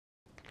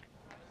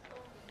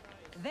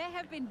There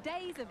have been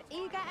days of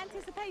eager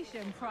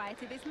anticipation prior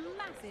to this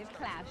massive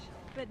clash.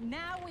 But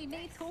now we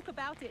need talk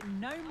about it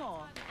no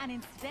more, and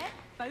instead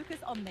focus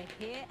on the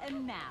here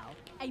and now.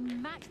 A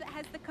match that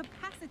has the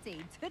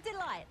capacity to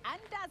delight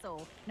and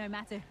dazzle no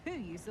matter who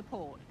you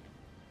support.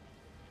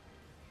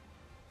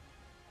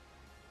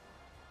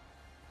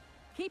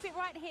 Keep it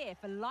right here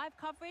for live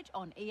coverage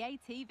on EA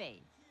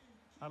TV.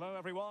 Hello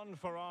everyone,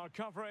 for our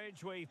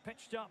coverage we've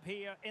pitched up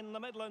here in the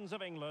Midlands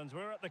of England.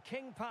 We're at the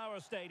King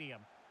Power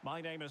Stadium. My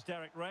name is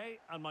Derek Ray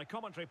and my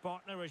commentary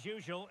partner as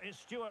usual is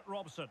Stuart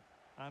Robson.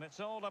 And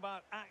it's all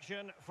about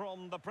action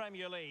from the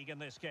Premier League in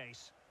this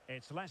case.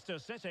 It's Leicester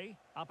City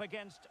up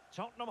against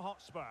Tottenham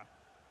Hotspur.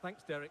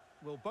 Thanks, Derek.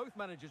 Well, both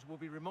managers will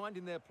be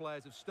reminding their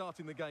players of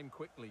starting the game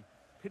quickly,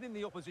 pinning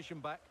the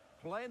opposition back,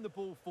 playing the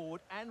ball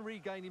forward and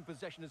regaining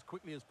possession as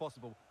quickly as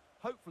possible.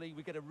 Hopefully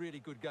we get a really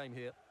good game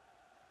here.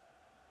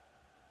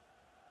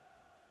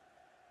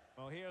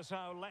 Well, here's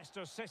how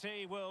Leicester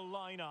City will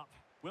line up.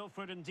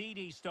 Wilfred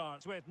Ndidi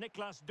starts with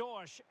Niklas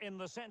Dorsch in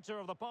the centre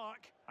of the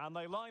park. And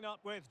they line up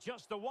with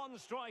just the one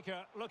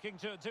striker looking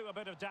to do a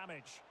bit of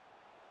damage.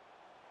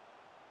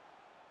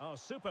 Oh,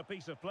 super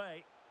piece of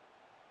play.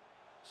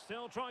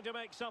 Still trying to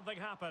make something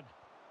happen.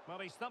 Well,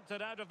 he thumped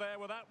it out of there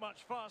without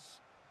much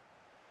fuss.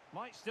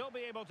 Might still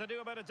be able to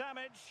do a bit of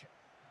damage.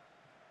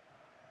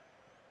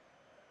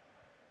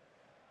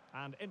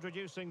 And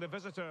introducing the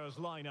visitors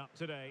lineup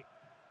today.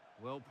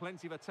 Well,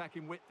 plenty of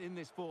attacking width in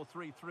this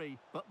 4-3-3,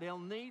 but they'll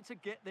need to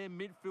get their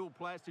midfield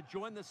players to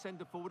join the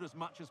centre forward as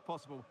much as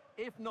possible.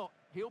 If not,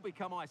 he'll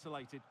become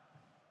isolated.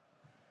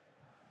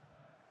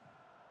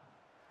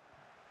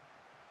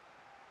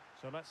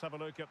 So let's have a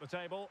look at the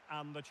table,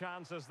 and the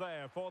chances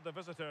there for the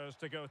visitors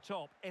to go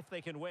top if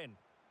they can win.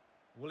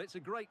 Well, it's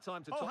a great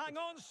time to Oh, hang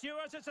on,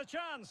 Stuart, it's a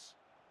chance.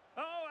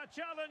 Oh, a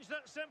challenge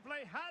that simply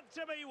had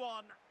to be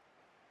won.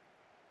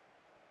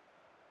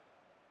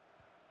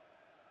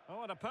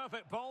 Oh, and a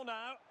perfect ball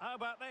now. How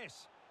about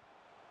this?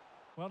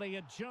 Well, he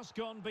had just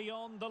gone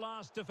beyond the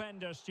last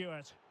defender,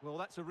 Stuart. Well,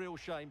 that's a real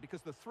shame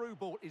because the through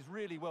ball is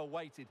really well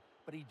weighted,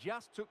 but he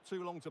just took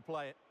too long to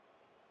play it.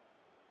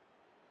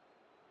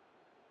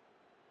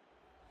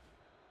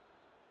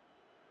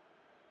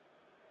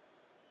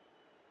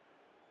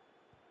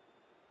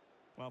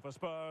 Well, for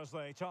Spurs,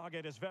 the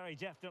target is very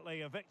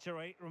definitely a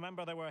victory.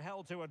 Remember, they were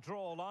held to a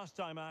draw last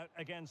time out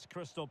against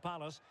Crystal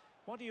Palace.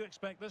 What do you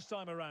expect this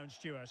time around,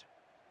 Stuart?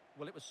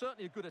 Well, it was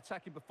certainly a good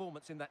attacking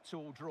performance in that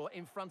 2-2 draw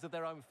in front of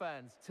their own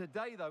fans.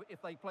 Today, though, if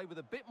they play with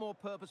a bit more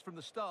purpose from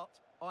the start,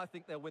 I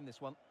think they'll win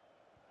this one.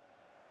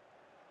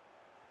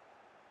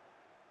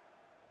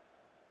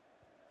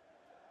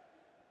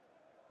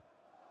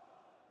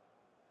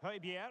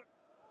 𝐏𝐂.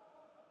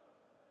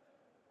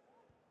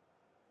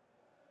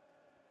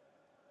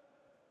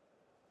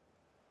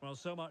 Well,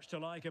 so much to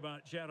like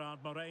about Gerard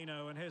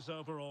Moreno and his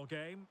overall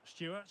game.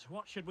 Stuart,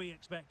 what should we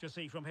expect to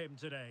see from him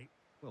today?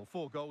 Well,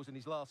 4 goals in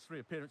his last 3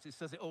 appearances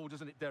says it all,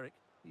 doesn't it, Derek?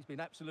 He's been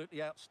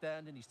absolutely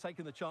outstanding. He's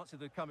taken the chances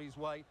that have come his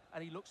way,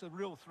 and he looks a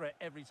real threat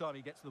every time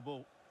he gets the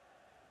ball.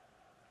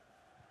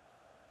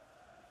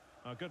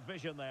 Oh, good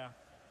vision there.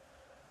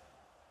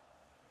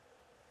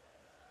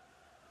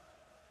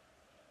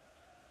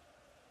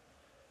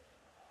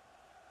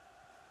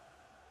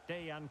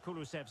 Dejan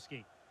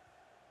Kulusevski.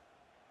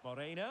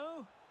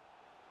 Moreno.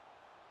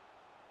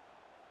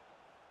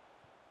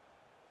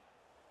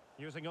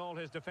 Using all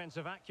his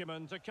defensive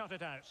acumen to cut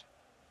it out.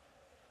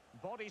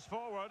 Bodies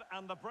forward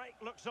and the break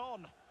looks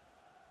on.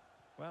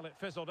 Well, it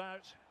fizzled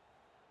out.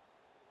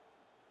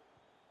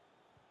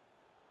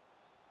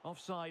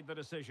 Offside the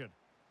decision.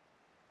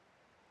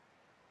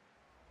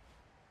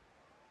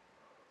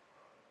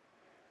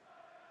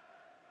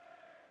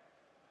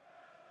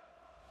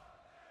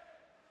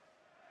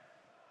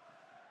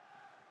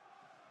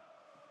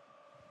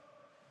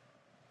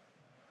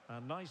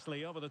 And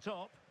nicely over the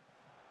top.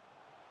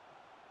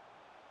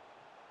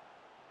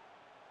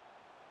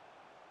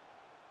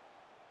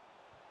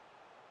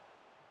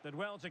 Did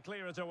well to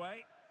clear it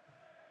away.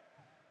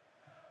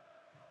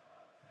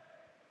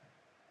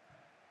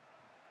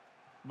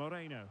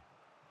 Moreno.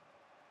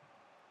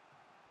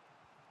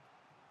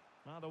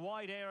 Now the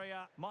wide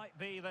area might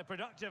be the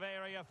productive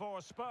area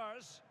for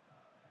Spurs,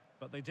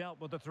 but they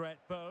dealt with the threat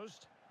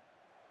posed.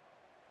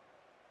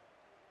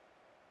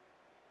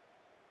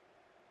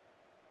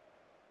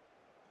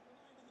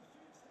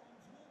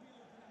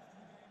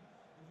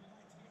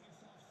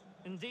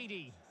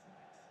 Ndidi.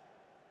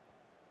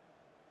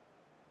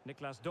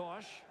 Niklas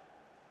Dorsch.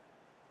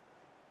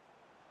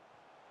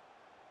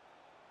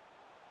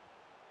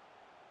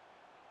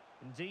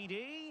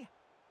 Ndidi.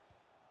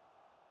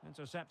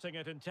 Intercepting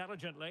it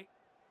intelligently.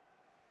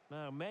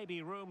 Now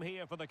maybe room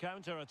here for the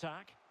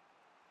counter-attack.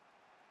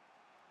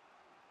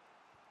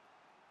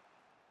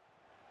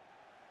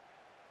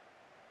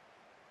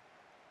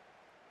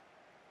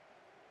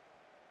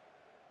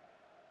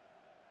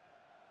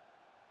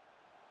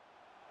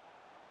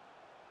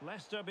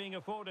 Leicester being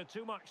afforded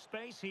too much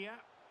space here.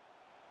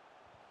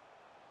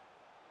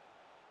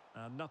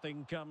 And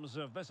nothing comes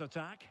of this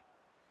attack.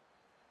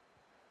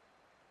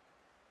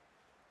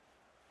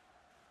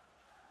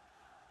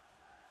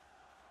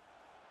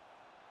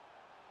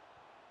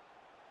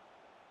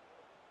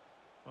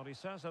 But he's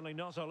certainly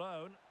not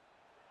alone.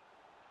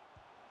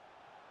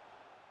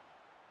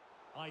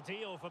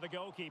 Ideal for the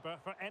goalkeeper,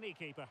 for any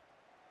keeper.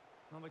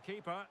 And the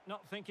keeper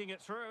not thinking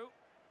it through.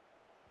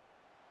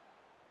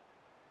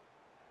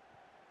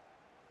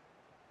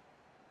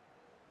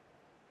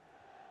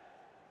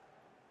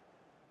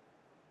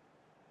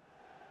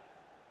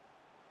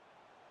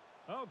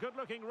 Oh,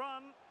 good-looking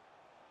run.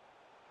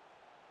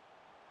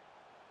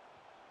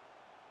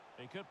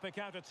 He could pick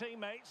out a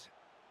teammate.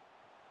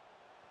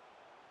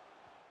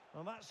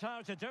 Well, that's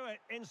how to do it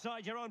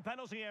inside your own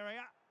penalty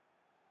area.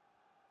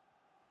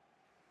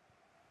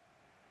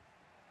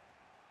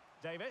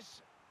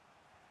 Davis.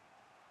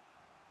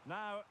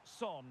 Now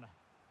Son.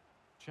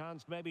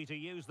 Chance maybe to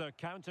use their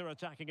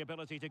counter-attacking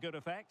ability to good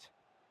effect.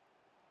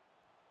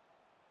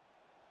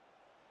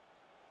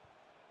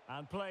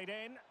 And played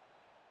in.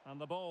 And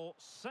the ball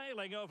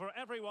sailing over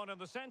everyone in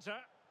the centre.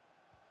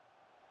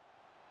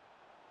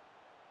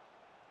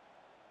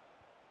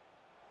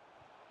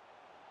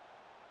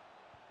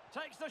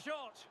 Takes the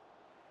shot.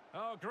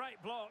 Oh,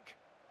 great block.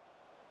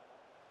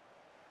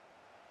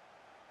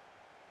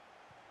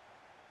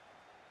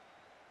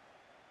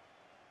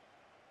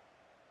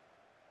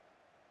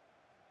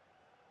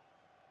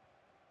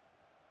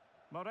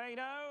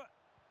 Moreno.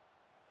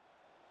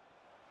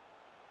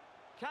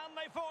 Can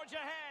they forge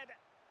ahead?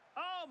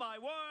 Oh, my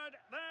word,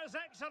 there's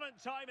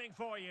excellent timing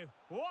for you.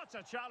 What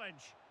a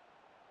challenge.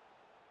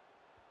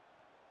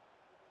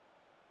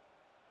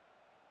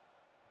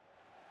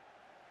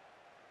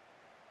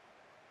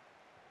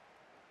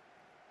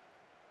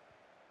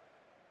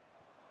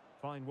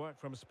 Fine work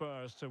from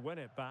Spurs to win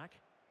it back.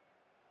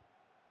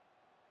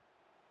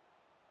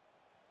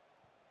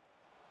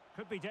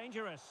 Could be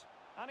dangerous.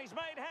 And he's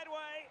made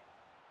headway.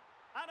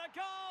 And a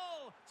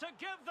goal to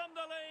give them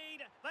the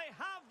lead. They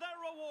have their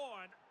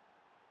reward.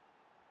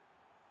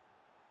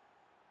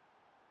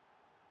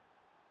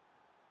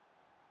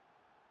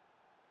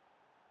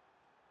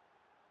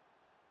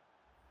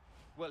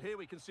 Well, here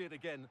we can see it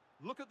again.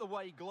 Look at the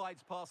way he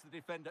glides past the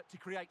defender to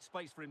create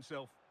space for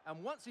himself.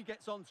 And once he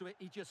gets onto it,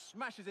 he just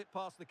smashes it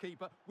past the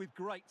keeper with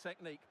great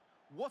technique.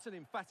 What an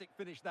emphatic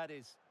finish that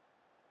is.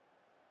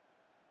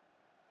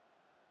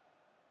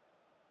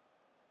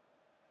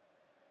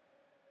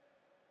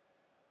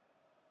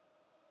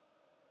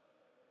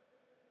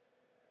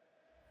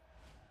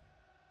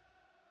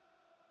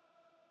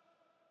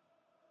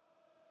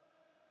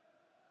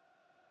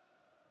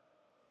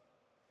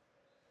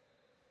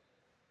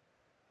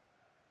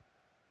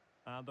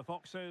 And the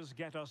Foxes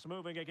get us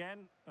moving again.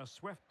 A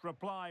swift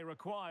reply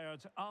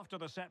required after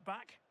the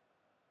setback.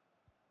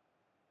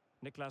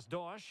 Niklas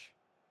Dorsch.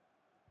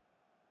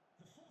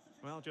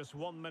 Well, just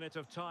 1 minute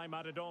of time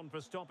added on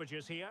for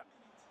stoppages here.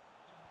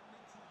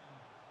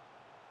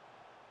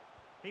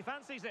 He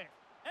fancies it.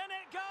 In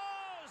it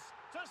goes!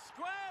 To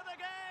square the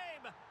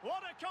game!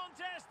 What a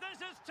contest this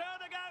is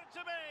turning out to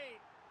be!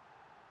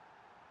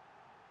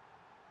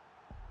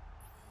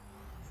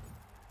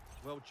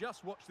 Well,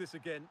 just watch this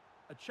again.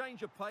 A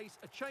change of pace,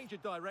 a change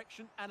of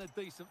direction, and a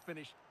decent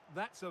finish.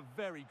 That's a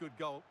very good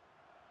goal.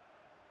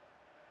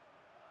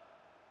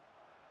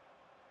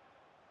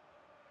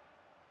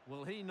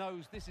 Well, he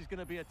knows this is going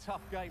to be a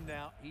tough game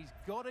now. He's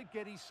got to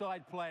get his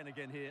side playing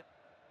again here.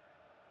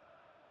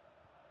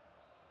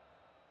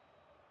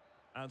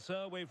 And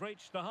so we've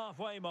reached the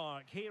halfway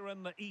mark here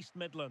in the East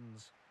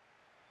Midlands.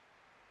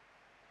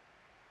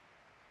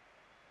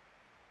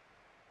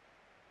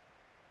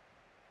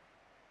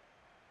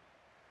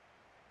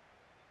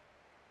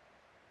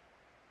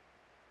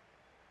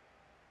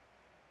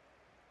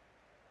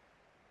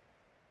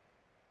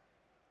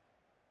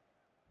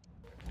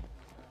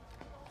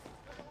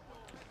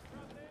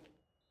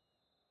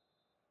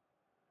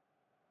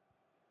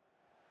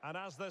 And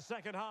as the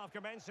second half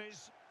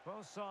commences,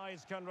 both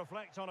sides can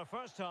reflect on a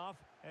first half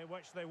in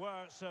which they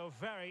were so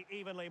very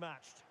evenly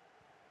matched.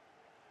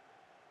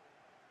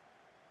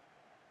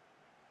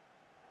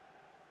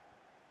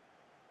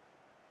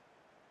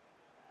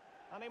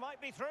 And he might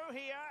be through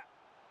here.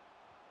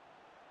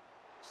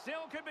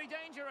 Still could be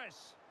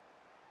dangerous.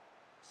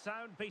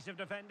 Sound piece of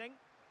defending.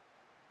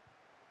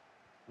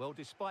 Well,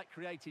 despite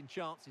creating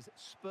chances,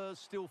 Spurs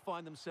still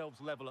find themselves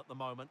level at the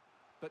moment.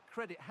 But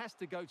credit has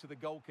to go to the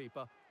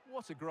goalkeeper.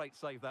 What a great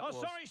save that was.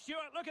 Oh, sorry,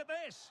 Stuart, look at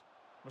this.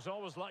 It was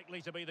always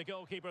likely to be the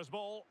goalkeeper's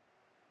ball.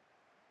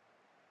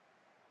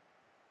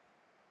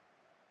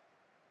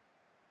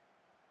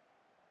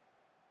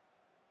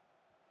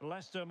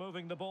 Leicester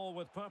moving the ball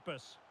with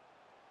purpose.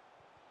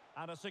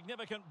 And a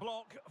significant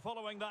block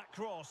following that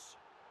cross.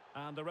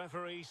 And the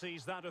referee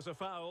sees that as a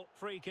foul.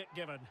 Free kick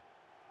given.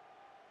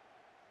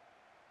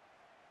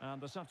 And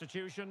the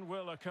substitution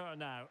will occur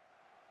now.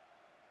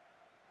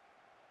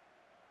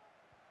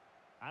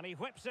 And he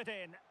whips it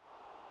in.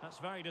 That's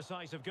very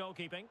decisive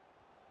goalkeeping.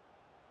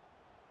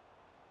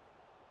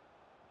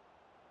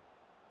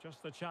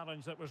 Just the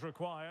challenge that was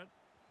required.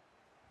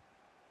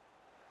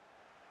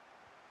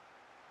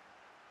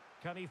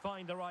 Can he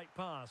find the right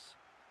pass?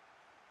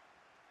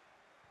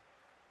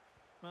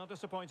 Well,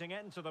 disappointing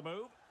end to the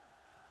move.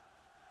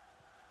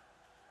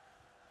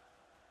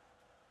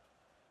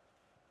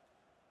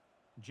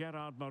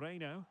 Gerard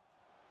Moreno.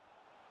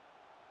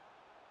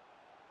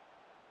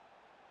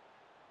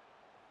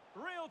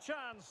 Real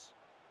chance.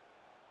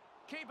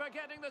 Keeper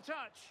getting the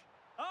touch.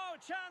 Oh,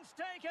 chance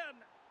taken.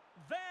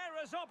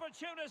 There is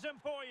opportunism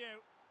for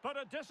you, but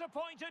a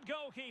disappointed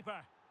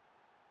goalkeeper.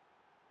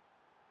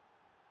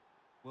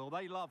 Well,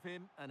 they love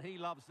him and he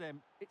loves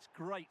them. It's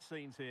great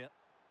scenes here.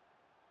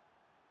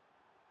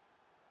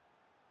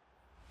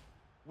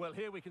 Well,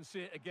 here we can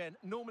see it again.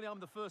 Normally, I'm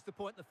the first to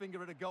point the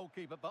finger at a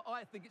goalkeeper, but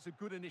I think it's a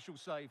good initial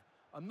save.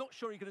 I'm not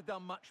sure he could have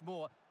done much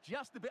more.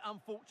 Just a bit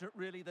unfortunate,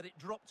 really, that it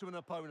dropped to an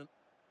opponent.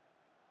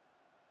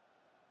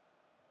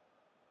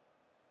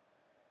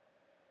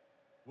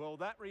 Well,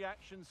 that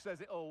reaction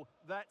says it all.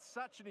 That's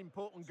such an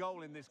important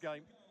goal in this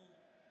game.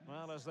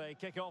 Well, as they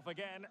kick off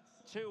again,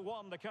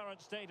 2-1 the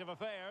current state of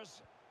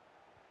affairs.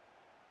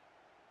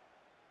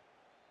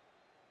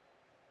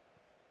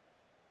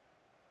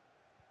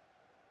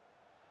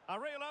 A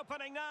real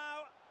opening now.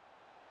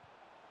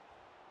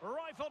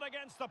 Rifled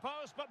against the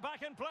post, but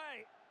back in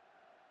play.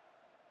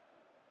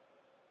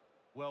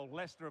 Well,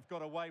 Leicester have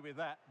got away with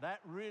that. That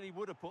really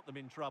would have put them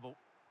in trouble.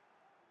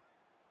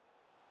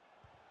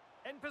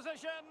 In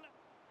position.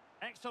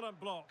 Excellent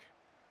block.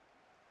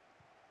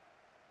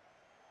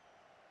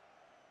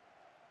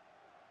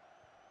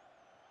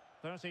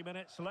 "30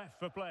 minutes left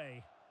for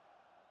play.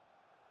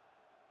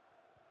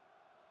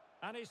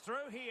 And he's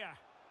through here.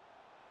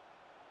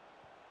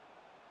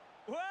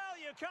 Well,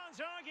 you can't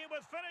argue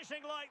with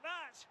finishing like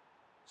that.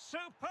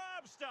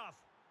 Superb stuff.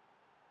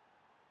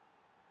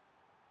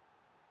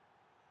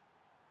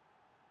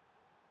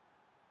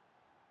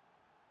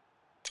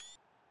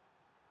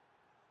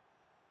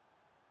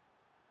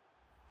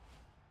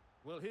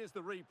 Well, here's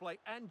the replay,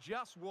 and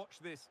just watch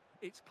this.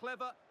 It's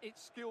clever,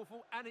 it's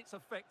skillful, and it's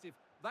effective.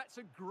 That's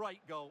a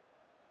great goal.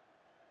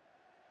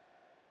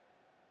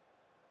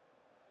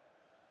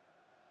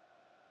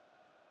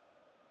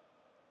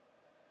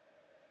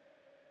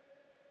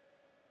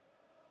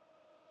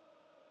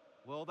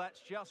 Well,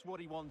 that's just what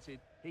he wanted.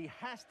 He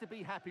has to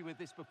be happy with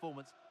this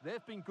performance.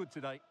 They've been good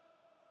today.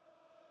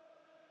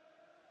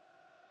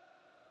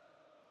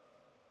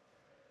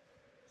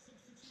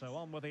 So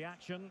on with the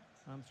action,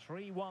 and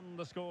 3-1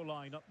 the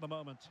scoreline at the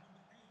moment.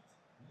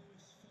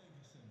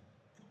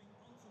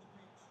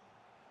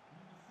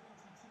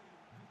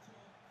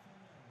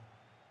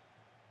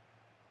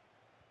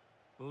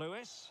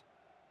 Lewis.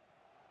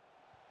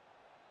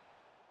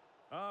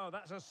 Oh,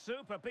 that's a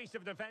super piece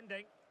of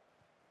defending.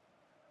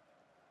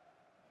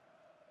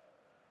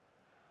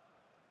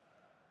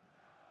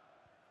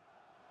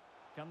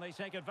 Can they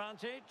take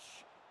advantage?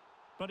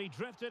 But he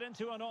drifted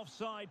into an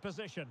offside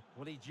position.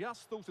 Well, he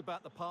just thought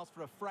about the pass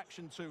for a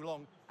fraction too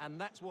long, and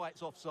that's why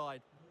it's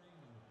offside.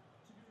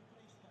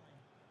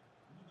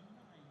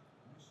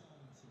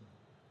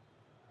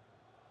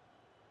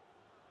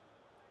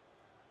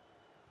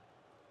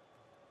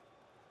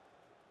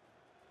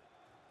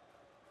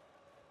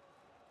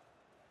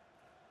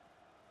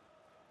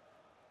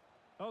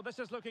 Oh, this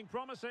is looking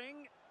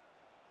promising.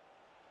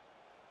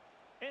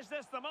 Is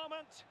this the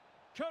moment?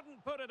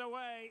 Couldn't put it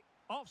away.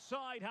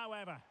 Offside,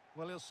 however.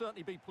 Well, he'll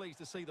certainly be pleased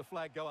to see the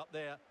flag go up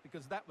there,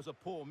 because that was a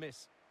poor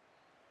miss.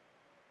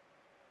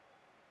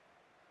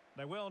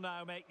 They will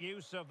now make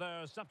use of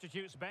their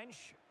substitutes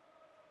bench.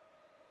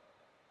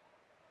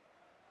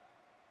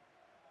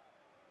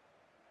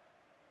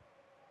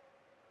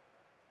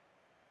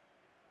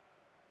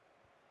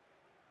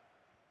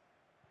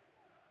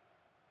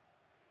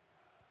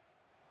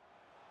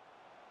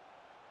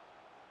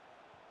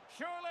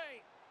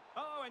 Surely.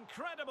 Oh,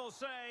 incredible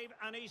save,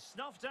 and he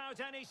snuffed out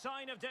any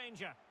sign of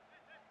danger.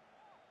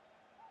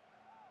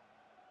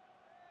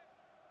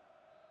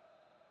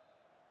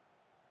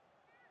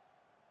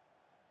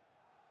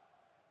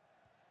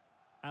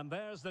 And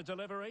there's the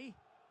delivery.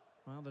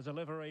 Well, the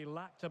delivery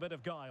lacked a bit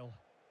of guile.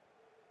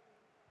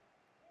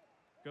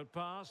 Good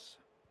pass.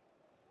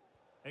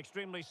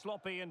 Extremely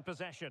sloppy in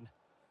possession.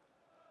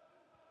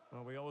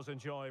 Well, we always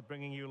enjoy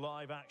bringing you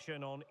live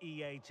action on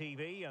EA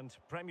TV and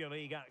Premier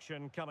League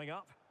action coming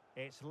up.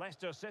 It's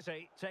Leicester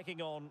City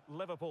taking on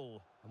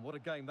Liverpool. And what a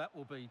game that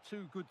will be.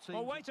 Two good teams.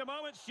 Oh, wait a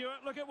moment,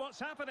 Stuart. Look at what's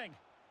happening.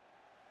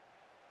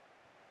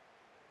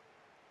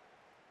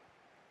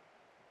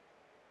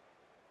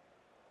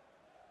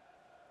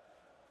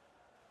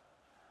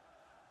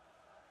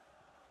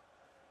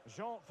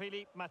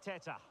 Jean-Philippe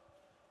Mateta.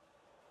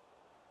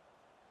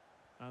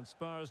 And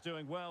Spurs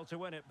doing well to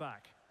win it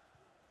back.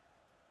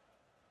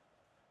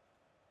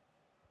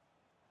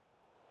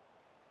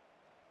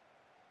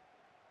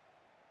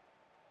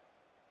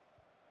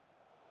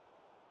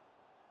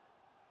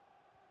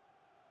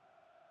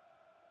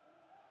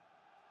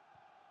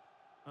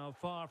 Oh,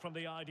 far from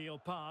the ideal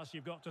pass,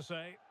 you've got to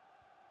say.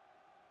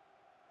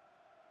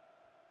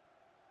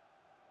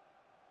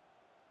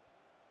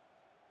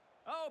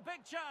 Oh,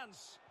 big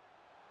chance.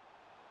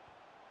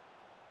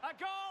 A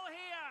goal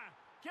here,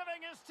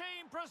 giving his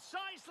team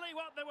precisely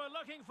what they were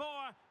looking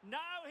for.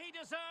 Now he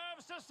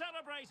deserves to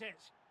celebrate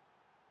it.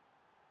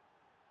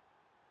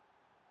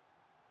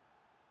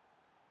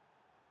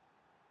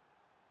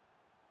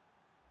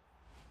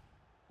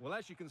 Well,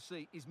 as you can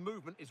see, his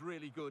movement is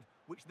really good,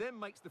 which then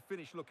makes the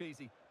finish look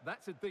easy.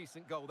 That's a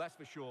decent goal, that's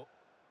for sure.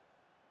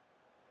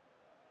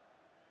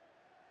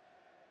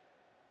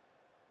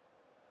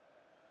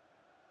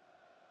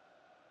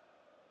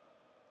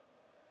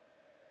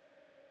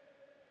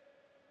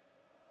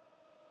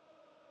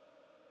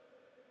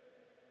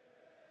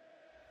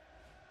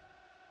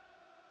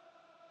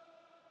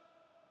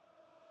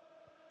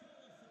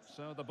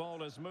 So the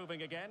ball is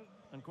moving again,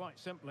 and quite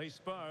simply,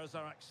 Spurs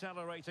are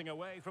accelerating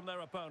away from their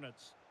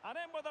opponents. And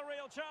in with a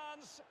real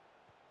chance.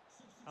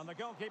 And the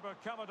goalkeeper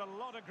covered a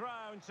lot of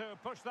ground to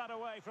push that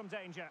away from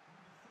danger.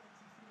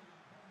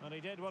 And he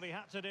did what he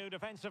had to do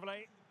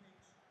defensively.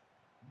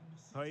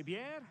 𝐏𝐂.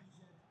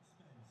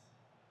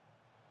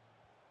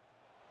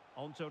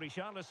 On to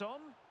Richarlison.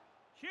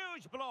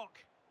 Huge block.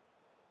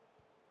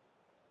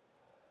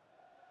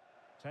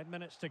 10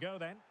 minutes to go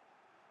then.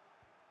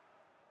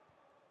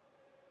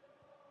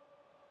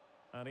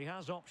 And he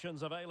has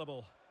options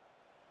available.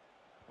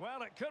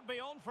 Well, it could be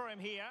on for him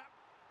here.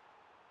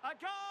 A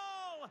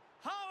goal!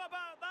 How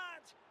about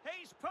that?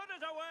 He's put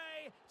it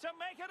away to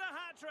make it a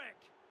hat-trick.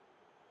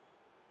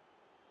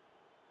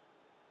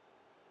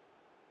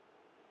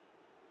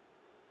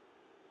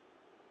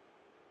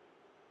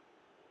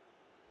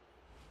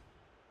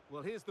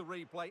 Well, here's the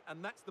replay,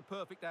 and that's the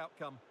perfect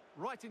outcome.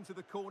 Right into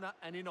the corner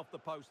and in off the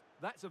post.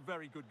 That's a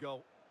very good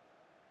goal.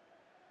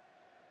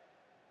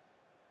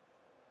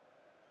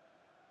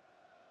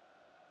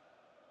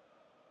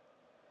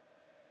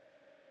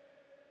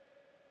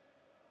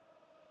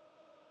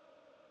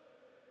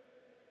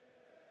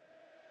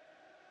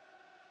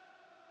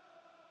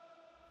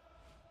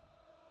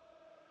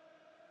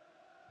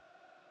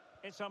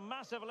 It's a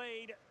massive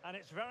lead, and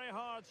it's very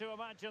hard to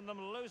imagine them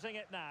losing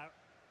it now.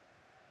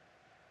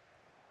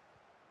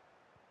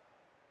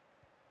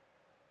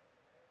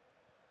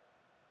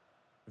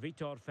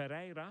 Vitor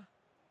Ferreira.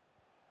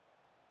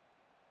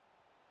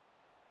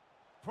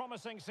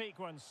 Promising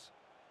sequence.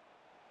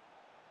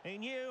 He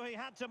knew he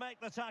had to make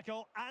the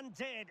tackle, and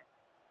did.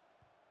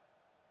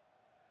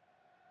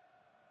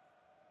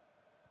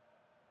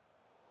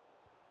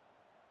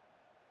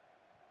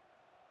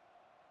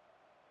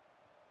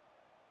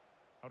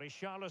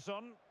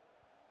 Richarlison.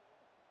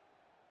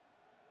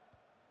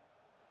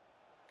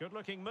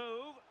 Good-looking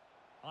move.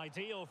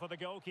 Ideal for the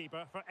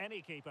goalkeeper, for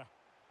any keeper.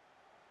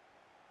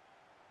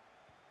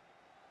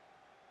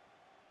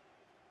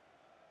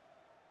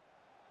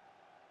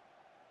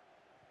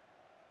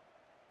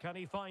 Can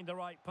he find the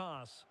right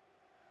pass?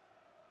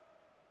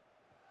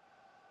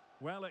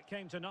 Well, it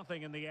came to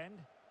nothing in the end.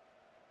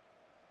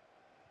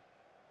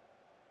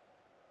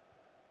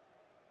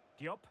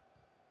 Diop.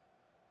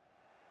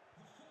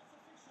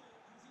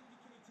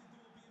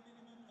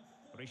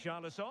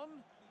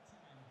 Richarlison.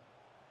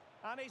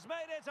 And he's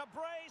made it a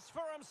brace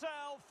for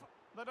himself.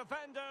 The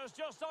defender's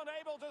just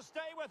unable to stay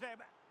with him.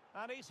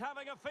 And he's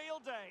having a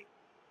field day.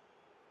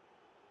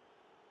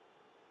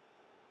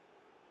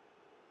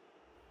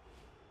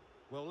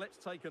 Well, let's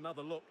take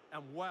another look.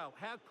 And wow,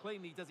 how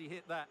cleanly does he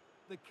hit that?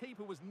 The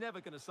keeper was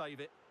never going to save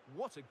it.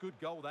 What a good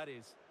goal that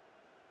is.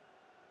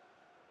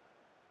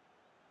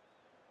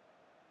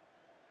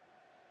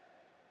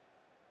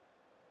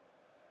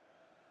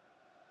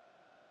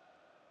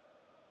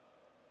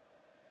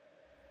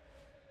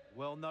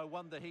 Well, no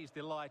wonder he's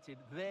delighted.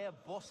 They're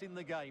bossing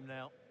the game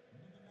now.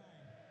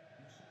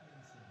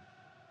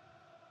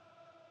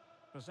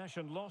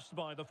 Possession lost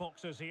by the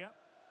Foxes here.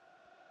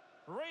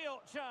 Real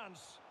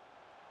chance.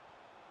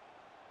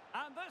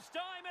 And this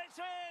time it's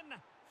in.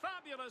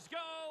 Fabulous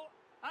goal.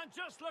 And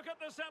just look at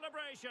the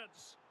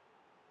celebrations.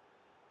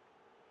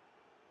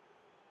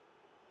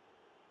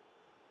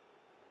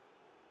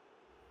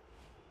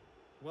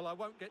 Well, I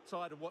won't get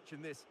tired of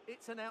watching this.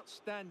 It's an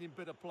outstanding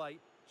bit of play.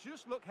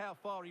 Just look how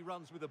far he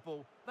runs with the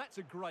ball. That's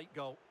a great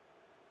goal.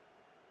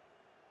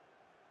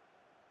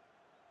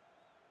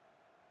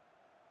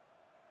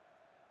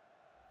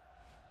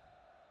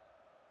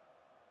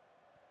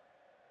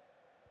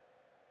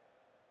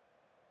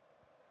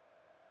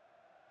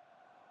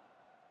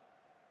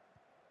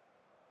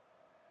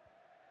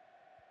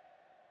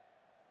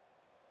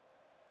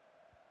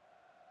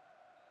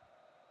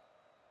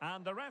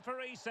 And the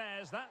referee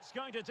says that's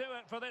going to do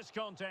it for this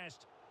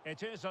contest.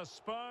 It is a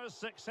Spurs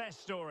success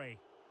story.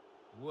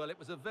 Well, it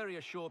was a very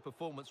assured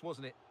performance,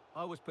 wasn't it?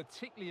 I was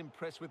particularly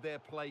impressed with their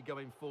play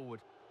going forward.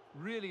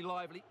 Really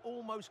lively,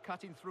 almost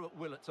cutting through at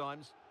will at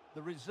times.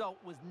 The result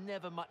was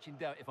never much in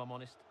doubt, if I'm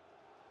honest.